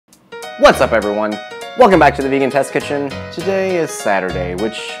What's up, everyone? Welcome back to the Vegan Test Kitchen. Today is Saturday,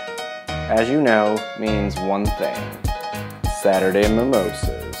 which, as you know, means one thing. Saturday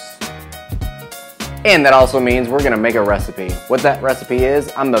mimosas. And that also means we're gonna make a recipe. What that recipe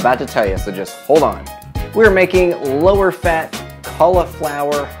is, I'm about to tell you, so just hold on. We're making lower fat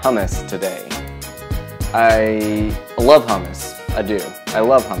cauliflower hummus today. I love hummus. I do. I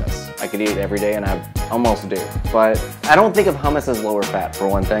love hummus. I could eat it every day, and I almost do. But I don't think of hummus as lower fat, for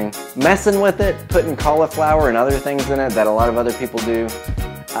one thing. Messing with it, putting cauliflower and other things in it that a lot of other people do,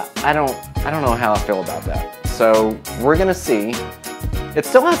 I don't know how I feel about that. So we're gonna see. It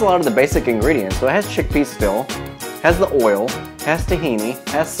still has a lot of the basic ingredients. So it has chickpeas still, has the oil, has tahini,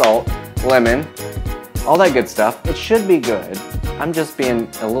 has salt, lemon, all that good stuff. It should be good. I'm just being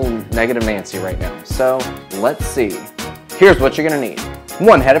a little negative Nancy right now. So let's see. Here's what you're gonna need.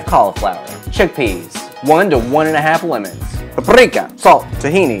 1 head of cauliflower, chickpeas, 1 to 1.5 lemons, paprika, salt,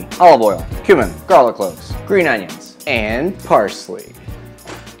 tahini, olive oil, cumin, garlic cloves, green onions, and parsley.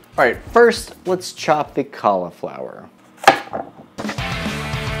 All right, first let's chop the cauliflower.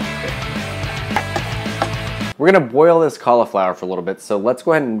 We're gonna boil this cauliflower for a little bit, so let's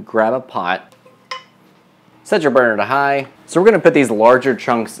go ahead and grab a pot. Set your burner to high. So we're gonna put these larger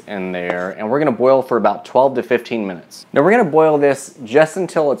chunks in there, and we're gonna boil for about 12 to 15 minutes. Now we're gonna boil this just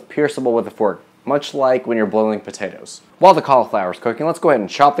until it's pierceable with a fork, much like when you're boiling potatoes. While the cauliflower is cooking, let's go ahead and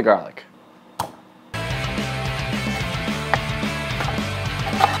chop the garlic.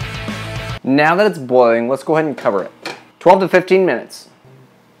 Now that it's boiling, let's go ahead and cover it. 12 to 15 minutes.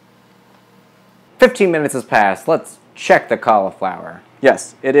 15 minutes has passed. Let's check the cauliflower.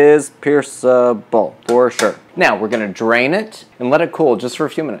 Yes, it is pierceable, for sure. Now, we're gonna drain it and let it cool just for a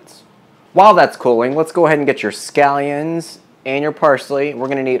few minutes. While that's cooling, let's go ahead and get your scallions and your parsley. We're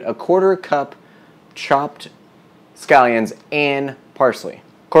gonna need a 1/4 cup chopped scallions and parsley.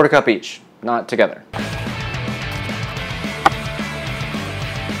 1/4 cup each, not together.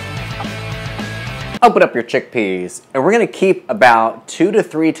 Open up your chickpeas, and we're gonna keep about 2 to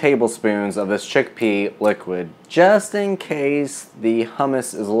 3 tablespoons of this chickpea liquid, just in case the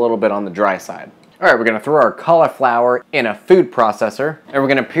hummus is a little bit on the dry side. All right, we're gonna throw our cauliflower in a food processor, and we're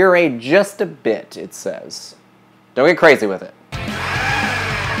gonna puree just a bit, it says. Don't get crazy with it. I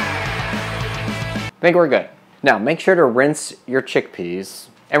think we're good. Now, make sure to rinse your chickpeas,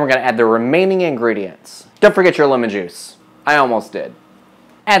 and we're gonna add the remaining ingredients. Don't forget your lemon juice. I almost did.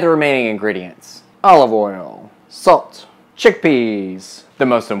 Add the remaining ingredients. Olive oil, salt, chickpeas, the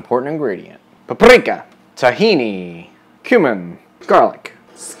most important ingredient, paprika, tahini, cumin, garlic,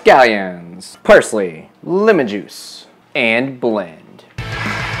 scallions, parsley, lemon juice, and blend.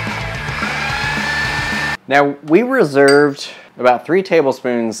 Now, we reserved about 3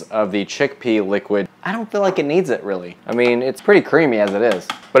 tablespoons of the chickpea liquid. I don't feel like it needs it, really. I mean, it's pretty creamy as it is,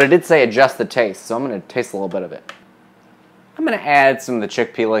 but it did say adjust the taste, so I'm gonna taste a little bit of it. I'm gonna add some of the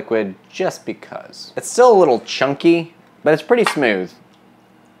chickpea liquid just because. It's still a little chunky, but it's pretty smooth.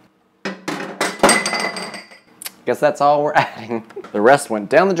 Guess that's all we're adding. The rest went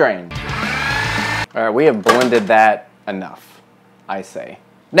down the drain. All right, we have blended that enough, I say.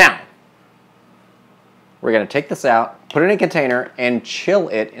 Now, we're gonna take this out, put it in a container, and chill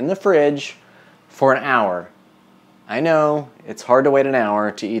it in the fridge for an hour. I know, it's hard to wait an hour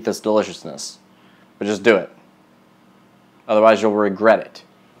to eat this deliciousness, but just do it. Otherwise, you'll regret it.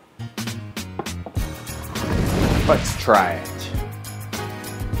 Let's try it.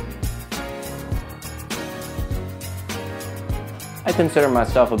 I consider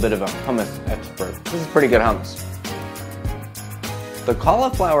myself a bit of a hummus expert. This is pretty good hummus. The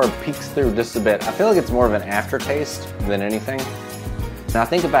cauliflower peeks through just a bit. I feel like it's more of an aftertaste than anything. Now, I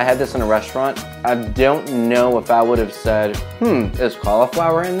think if I had this in a restaurant, I don't know if I would have said, is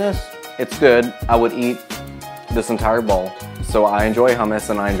cauliflower in this? It's good. I would eat this entire bowl. So I enjoy hummus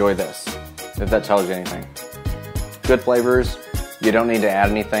and I enjoy this, if that tells you anything. Good flavors. You don't need to add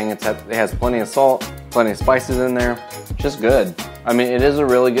anything. It has plenty of salt, plenty of spices in there. Just good. I mean, it is a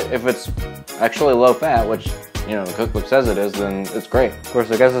really good, if it's actually low fat, which, you know, the cookbook says it is, then it's great. Of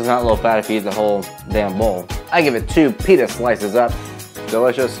course, I guess it's not low fat if you eat the whole damn bowl. I give it 2 pita slices up.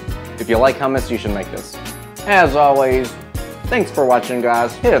 Delicious. If you like hummus, you should make this. As always, thanks for watching,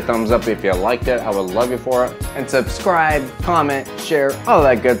 guys. Hit a thumbs up if you liked it. I would love you for it. And subscribe, comment, share, all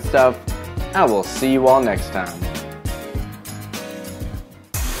that good stuff. I will see you all next time.